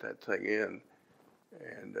 and put that thing in,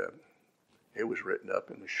 and it was written up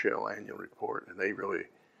in the Shell annual report, and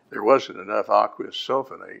there wasn't enough aqueous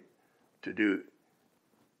sulfonate to do.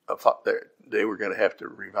 They were going to have to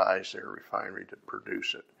revise their refinery to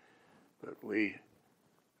produce it, but we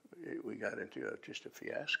got into just a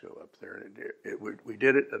fiasco up there, and we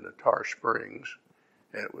did it in the Tar Springs,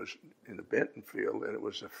 and it was in the Benton field, and it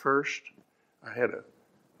was the first. I had a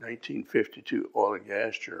 1952 oil and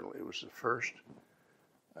gas journal. It was the first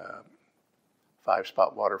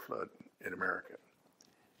 5-spot water flood in America,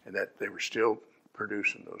 and that they were still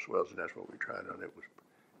producing those wells, and that's what we tried on. It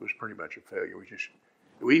was pretty much a failure.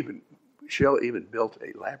 Shell even built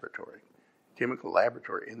a chemical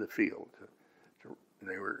laboratory in the field. And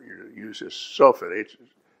they were use this sulfate. It's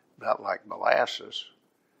about like molasses.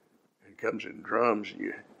 It comes in drums, and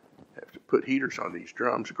you have to put heaters on these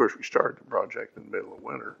drums. Of course, we started the project in the middle of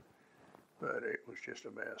winter, but it was just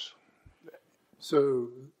a mess. So,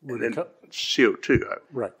 and then CO2.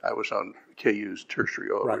 I was on KU's Tertiary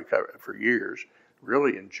Oil Recovery for years.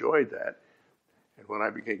 Really enjoyed that. And when I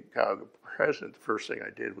became Chicago president, the first thing I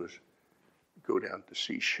did was go down to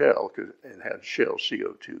see Shell and had Shell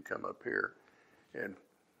CO2 come up here. And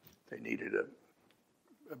they needed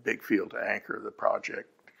a big field to anchor the project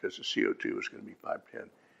because the CO2 was going to be 510.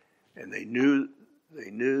 And they knew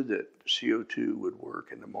that CO2 would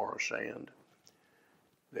work in the Morrow Sand.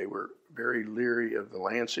 They were very leery of the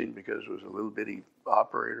Lansing because it was a little bitty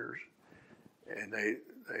operators, and they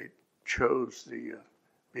chose the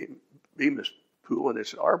Bemis pool, and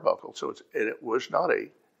it's an Arbuckle, so it was not a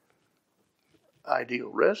ideal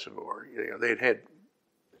reservoir. They'd had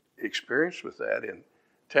experience with that in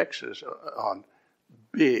Texas on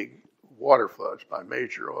big water floods by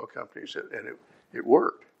major oil companies, and it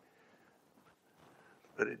worked.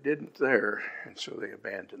 But it didn't there, and so they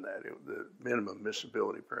abandoned that. The minimum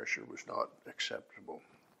miscibility pressure was not acceptable.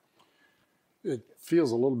 It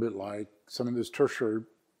feels a little bit like some of those tertiary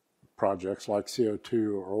projects like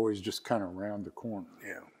CO2 are always just kind of around the corner.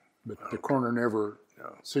 Yeah. But the corner never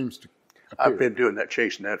seems to appear. I've been doing that,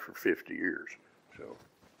 chasing that for 50 years. So,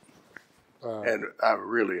 and I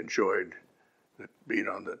really enjoyed being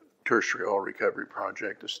on the Tertiary Oil Recovery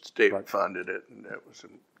Project. The state funded it, and that was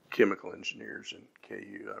some chemical engineers in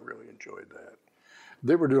KU. I really enjoyed that.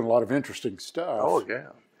 They were doing a lot of interesting stuff. Oh,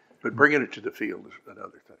 yeah. But bringing it to the field is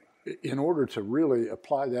another thing. In order to really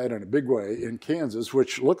apply that in a big way in Kansas,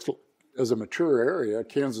 which looks, as a mature area,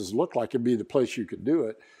 Kansas looked like it'd be the place you could do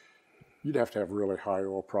it, you'd have to have really high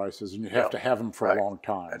oil prices, and you'd have to have them for a long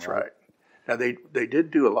time. That's right. Now, they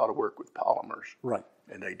did do a lot of work with polymers. Right.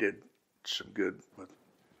 And they did some good with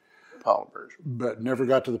polymers. But never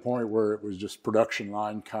got to the point where it was just production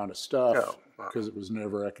line kind of stuff, because it was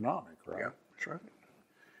never economic, right? Yeah, that's right.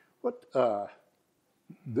 What,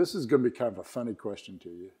 this is going to be kind of a funny question to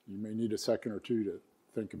you. You may need a second or two to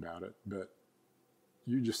think about it, but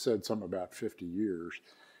you just said something about 50 years.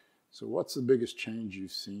 So what's the biggest change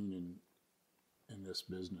you've seen in this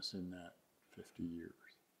business in that 50 years?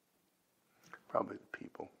 Probably the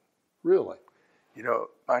people. Really?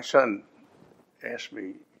 My son asked me,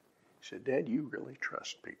 he said, "Dad, you really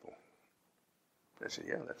trust people?" I said,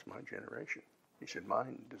 "Yeah, that's my generation." He said,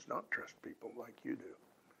 "Mine does not trust people like you do."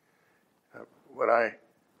 When I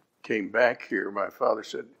came back here, my father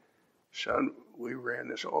said, "Son, we ran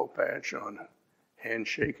this oil patch on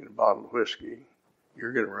handshake and a bottle of whiskey.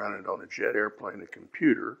 You're going to run it on a jet airplane, a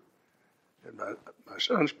computer, and my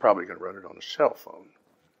son's probably going to run it on a cell phone."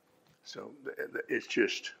 So it's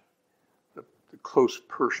just the close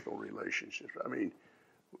personal relationships. I mean,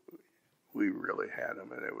 we really had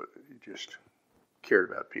them, and it just cared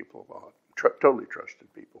about people a lot. Totally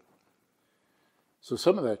trusted people. So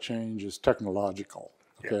some of that change is technological.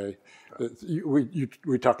 Okay, Yeah.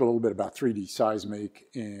 We talked a little bit about 3D seismic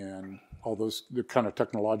and all those the kind of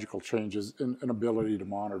technological changes and ability to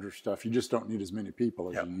monitor stuff. You just don't need as many people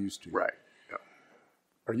as you used to. Right. Yeah.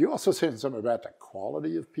 Are you also saying something about the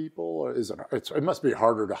quality of people? Or it must be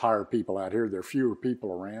harder to hire people out here. There are fewer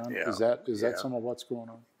people around. Yeah. Is that some of what's going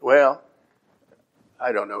on? Well,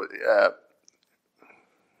 I don't know.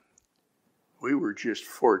 We were just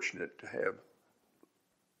fortunate to have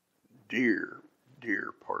dear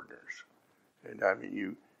partners, and I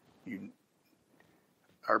mean,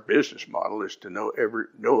 our business model is to know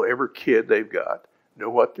every kid they've got,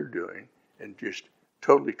 know what they're doing, and just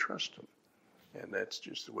totally trust them. And that's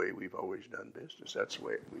just the way we've always done business. That's the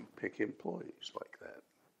way we pick employees like that.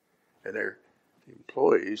 And the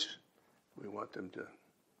employees, we want them to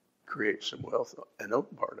create some wealth and own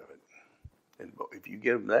part of it. And if you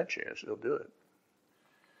give them that chance, they'll do it.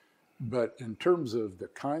 But in terms of the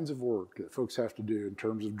kinds of work that folks have to do in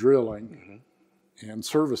terms of drilling and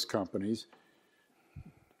service companies,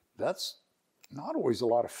 that's not always a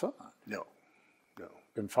lot of fun. No.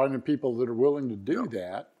 And finding people that are willing to do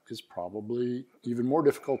that is probably even more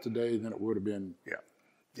difficult today than it would have been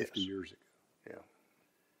 50 years ago. Yeah.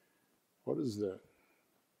 What is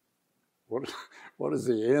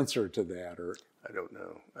the answer to that? Or I don't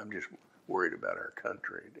know. I'm just worried about our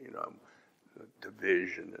country.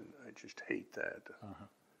 Division, and I just hate that.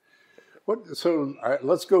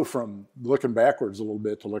 Let's go from looking backwards a little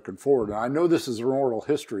bit to looking forward. Now, I know this is an oral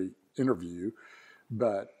history interview,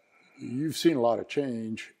 but you've seen a lot of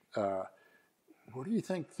change. Where do you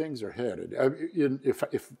think things are headed?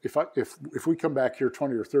 If we come back here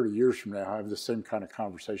 20 or 30 years from now, I have the same kind of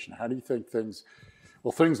conversation. How do you think things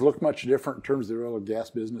look much different in terms of the oil and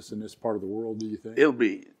gas business in this part of the world, do you think? It'll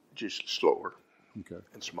be just slower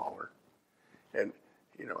and smaller. And,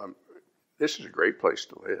 this is a great place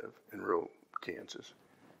to live in rural Kansas.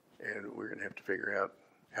 And we're going to have to figure out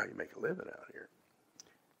how you make a living out here.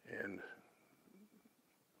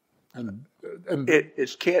 And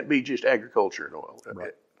it can't be just agriculture and oil.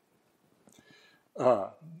 Right.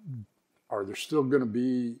 Are there still going to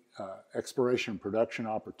be exploration and production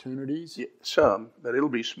opportunities? Yeah, some, but it'll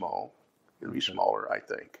be small. It'll be smaller, I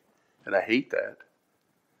think. And I hate that.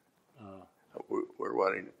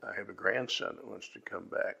 I have a grandson that wants to come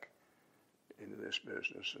back into this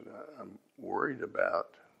business, and I'm worried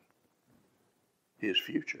about his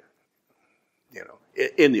future,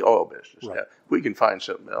 in the oil business. Right. Now, we can find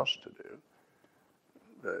something else to do,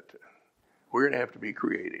 but we're going to have to be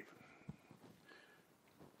creative.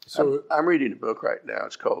 So I'm reading a book right now.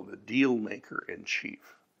 It's called The Deal Maker in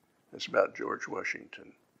Chief. It's about George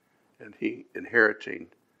Washington and he inheriting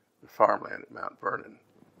the farmland at Mount Vernon.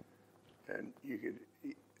 And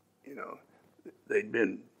they'd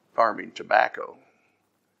been farming tobacco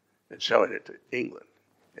and selling it to England.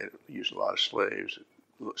 And it used a lot of slaves,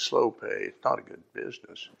 slow pay. It's not a good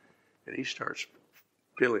business. And he starts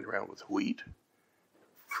fiddling around with wheat,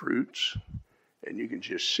 fruits, and you can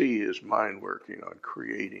just see his mind working on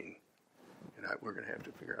creating. And we're going to have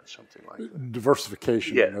to figure out something like that.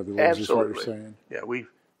 Diversification, Yeah, in other words, absolutely. is what you're saying. Yeah,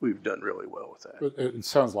 we've done really well with that. But it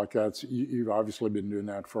sounds like you've obviously been doing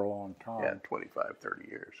that for a long time. Yeah, 25, 30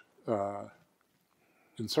 years.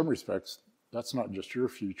 In some respects, that's not just your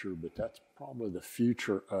future, but that's probably the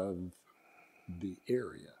future of the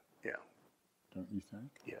area. Yeah. Don't you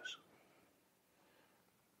think? Yes.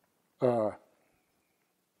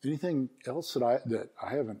 Anything else that I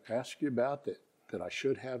haven't asked you about that I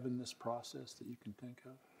should have in this process that you can think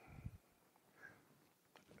of?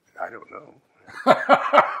 I don't know.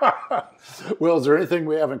 Well, is there anything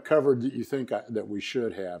we haven't covered that you think that we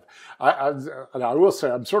should have? I will say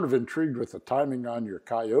I'm sort of intrigued with the timing on your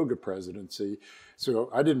Cuyahoga presidency. So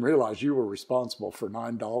I didn't realize you were responsible for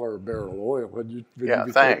 $9 a barrel oil.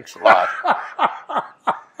 Thanks a lot.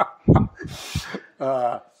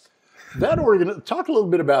 Talk a little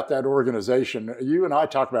bit about that organization. You and I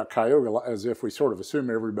talk about Cuyahoga as if we sort of assume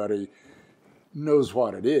everybody knows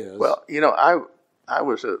what it is. Well, I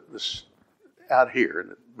was out here in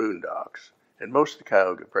the boondocks, and most of the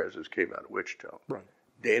Cuyahoga presidents came out of Wichita. Right.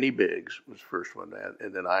 Danny Biggs was the first one,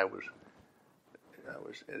 and then I was,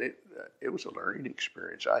 and it was a learning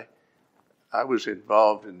experience. I was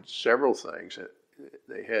involved in several things.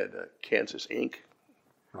 They had Kansas Inc.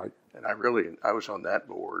 Right. And I was on that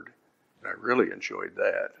board, and I really enjoyed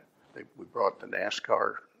that. We brought the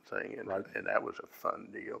NASCAR thing in, right. And that was a fun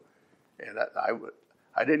deal. And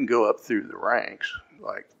I didn't go up through the ranks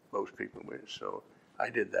like most people would, so I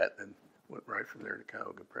did that and went right from there to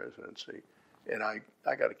Cuyahoga presidency. And I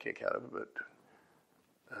got a kick out of it, but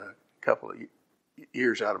a couple of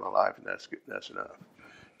years out of my life, and that's enough.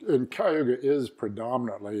 And Cuyahoga is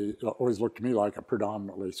predominantly, always looked to me like a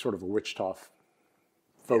predominantly sort of a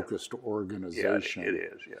Wichita-focused organization. Yeah, it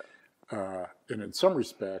is, yeah. And in some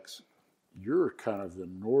respects, you're kind of the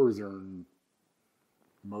northernmost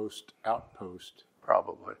outpost.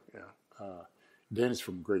 Probably, yeah. Danny's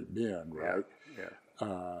from Great Bend, right?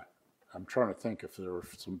 Yeah. I'm trying to think if there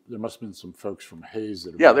must have been some folks from Hayes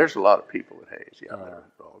that. Yeah, there's a lot of people in Hayes, that are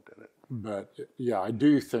involved in it. But yeah, I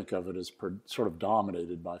do think of it as sort of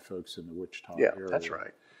dominated by folks in the Wichita area. Yeah, that's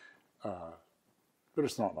right. But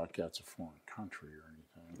it's not like that's a foreign country or anything.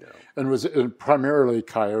 No. And was it primarily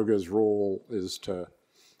Cuyahoga's role is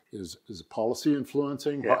policy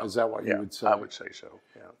influencing? Yeah. Is that what you would say? I would say so.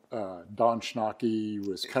 Yeah. Don Schnocky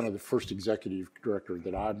was kind of the first executive director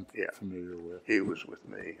that I'm familiar with. He was with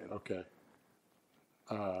me. Okay.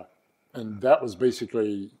 And that was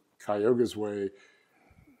basically Cuyahoga's way,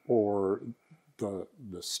 or the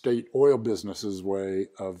state oil business's way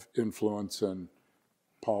of influencing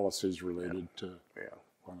policies related to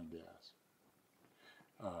oil and gas.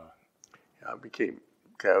 I became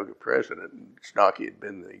Cuyahoga president, and Schnocky had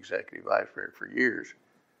been the executive vice president for years,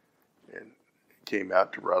 and came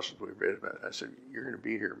out to Russell. We read about it. I said, "You're going to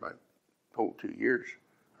be here my whole 2 years,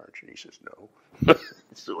 aren't you?" And he says, "No."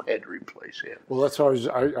 So I had to replace him. Well, that's always.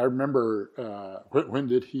 I remember when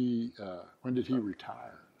did he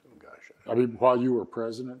retire? Oh gosh. I mean, while you were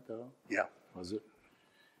president, though. Yeah. Was it?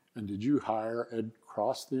 And did you hire Ed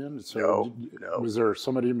Cross then? So no. Was there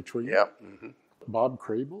somebody in between? Yep. Mm-hmm. Bob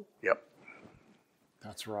Crable? Yep.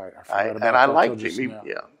 That's right. I forgot about that. And I liked him.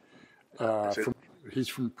 He's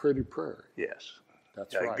from Pretty Prairie. Yes.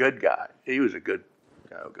 That's right. A good guy. He was a good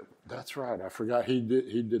Cuyahoga. That's right. I forgot he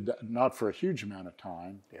did that, not for a huge amount of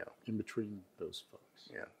time. Yeah. In between those folks.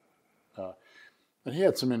 Yeah. And he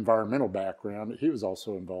had some environmental background. He was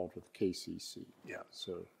also involved with KCC. Yeah.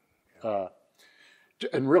 So,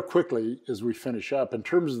 and real quickly, as we finish up, in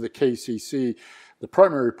terms of the KCC, the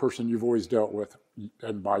primary person you've always dealt with,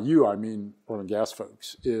 and by you I mean oil and gas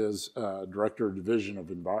folks, is Director of Division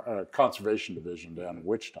of Conservation Division down in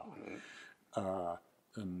Wichita.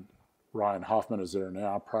 Mm-hmm. And Ryan Hoffman is there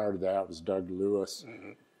now. Prior to that was Doug Lewis.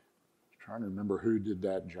 Mm-hmm. Trying to remember who did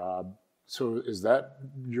that job. So is that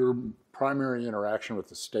your primary interaction with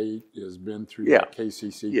the state has been through the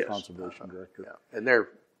KCC Conservation Director? Yeah, and they're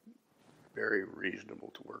very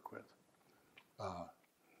reasonable to work with.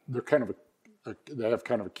 They're kind of they have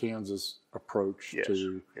kind of a Kansas approach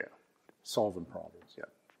to solving problems. Yeah,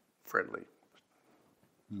 friendly.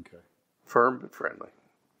 Okay. Firm but friendly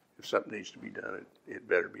if something needs to be done, it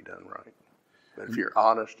better be done right. But if you're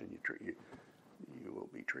honest and you will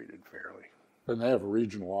be treated fairly. And they have a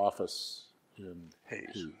regional office in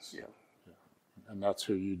Hayes. Yeah. And that's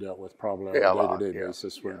who you dealt with probably on a day-to-day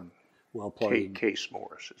basis when well plugging. Case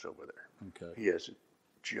Morris is over there. Okay. He has a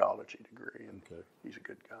geology degree, and he's a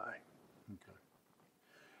good guy. Okay.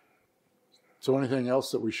 So anything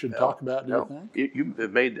else that we should talk about, do you think? You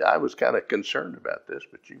made, I was kind of concerned about this,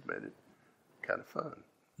 but you've made it kind of fun.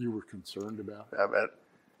 You were concerned about it?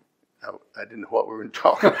 I didn't know what we were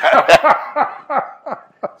talking about.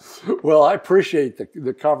 Well, I appreciate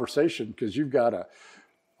the conversation because you've got a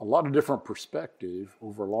lot of different perspective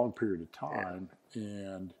over a long period of time,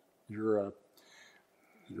 and you're a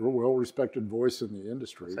well-respected voice in the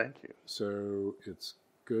industry. Thank you. So it's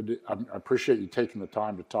good. I appreciate you taking the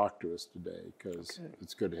time to talk to us today because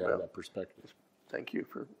it's good to have that perspective. Thank you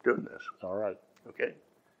for doing this. All right. Okay.